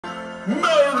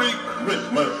Merry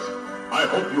Christmas! I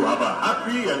hope you have a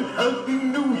happy and healthy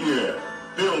New Year,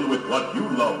 filled with what you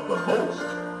love the most.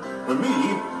 For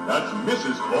me, that's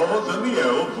Mrs. Claus and the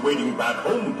elves waiting back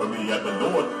home for me at the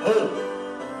North Pole.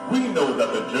 We know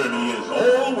that the journey is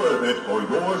all worth it for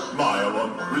your smile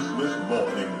on Christmas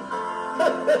morning.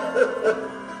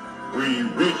 We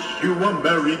wish you a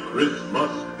Merry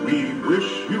Christmas. We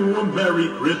wish you a Merry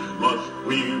Christmas.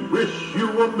 We wish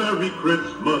you a Merry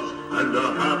Christmas and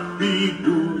a Happy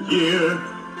New Year.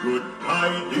 Good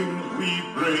tidings we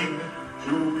bring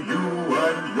to you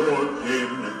and your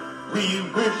kin. We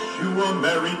wish you a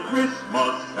Merry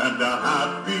Christmas and a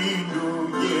Happy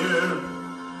New Year.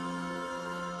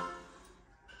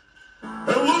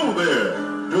 Hello there!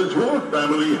 Does your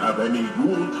family have any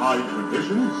Yuletide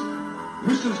traditions?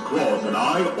 Mrs. Claus and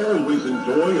I always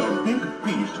enjoy a big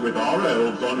feast with our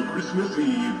elves on Christmas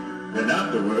Eve. Then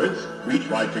afterwards, we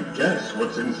try to guess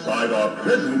what's inside our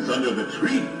presents under the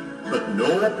tree. But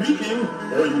no peeking,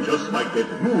 or you just might get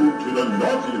moved to the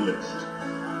naughty list.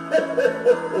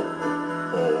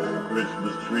 Oh,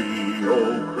 Christmas tree,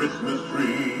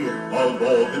 of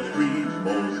all the trees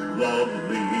most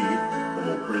lovely.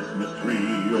 Oh, Christmas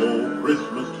tree,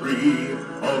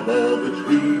 of all the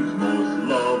trees most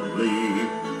lovely.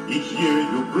 Each year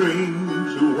you bring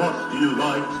to us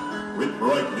delight with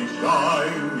brightly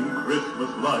shining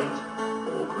Christmas light.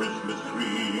 Oh, Christmas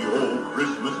tree,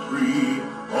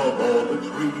 of all the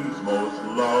trees most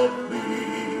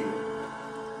lovely.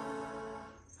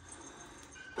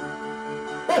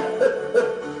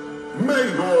 May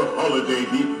your holiday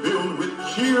be filled with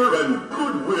cheer and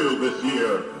goodwill this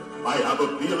year. I have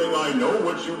a feeling I know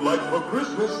what you'd like for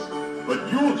Christmas,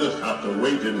 but you'll just have to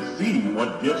wait and see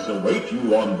what gifts await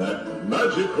you on that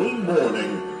magical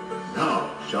morning.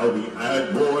 Now, shall we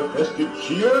add more festive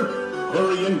cheer?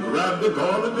 Hurry and grab the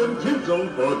garland and tinsel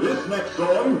for this next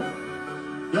song.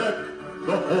 Deck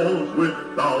the halls with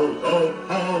boughs of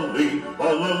holly,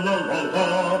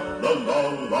 la-la-la-la-la,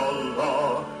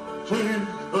 la-la-la-la. 'Tis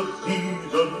the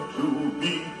season to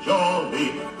be jolly,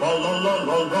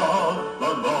 la-la-la-la-la,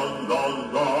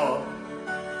 la-la-la-la.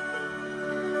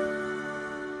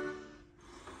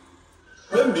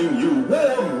 Sending you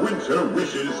warm winter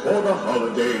wishes for the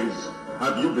holidays.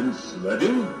 Have you been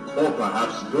sledding? Or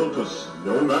perhaps built a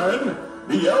snowman?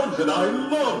 The elves and I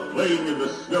love playing in the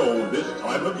snow this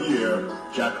time of year.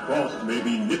 Jack Frost may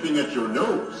be nipping at your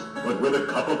nose, but with a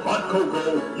cup of hot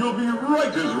cocoa, you'll be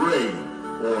right as rain.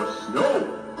 Or snow.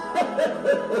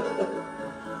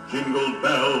 Jingle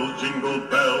bells, jingle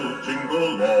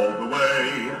all the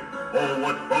way. Oh,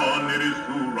 what fun it is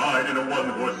to ride in a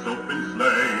one-horse open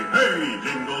sleigh. Hey,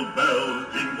 jingle bells,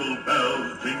 jingle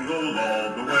all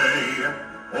the way.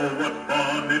 Oh, what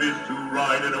fun it is to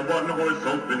ride in a one-horse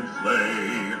open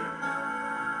sleigh.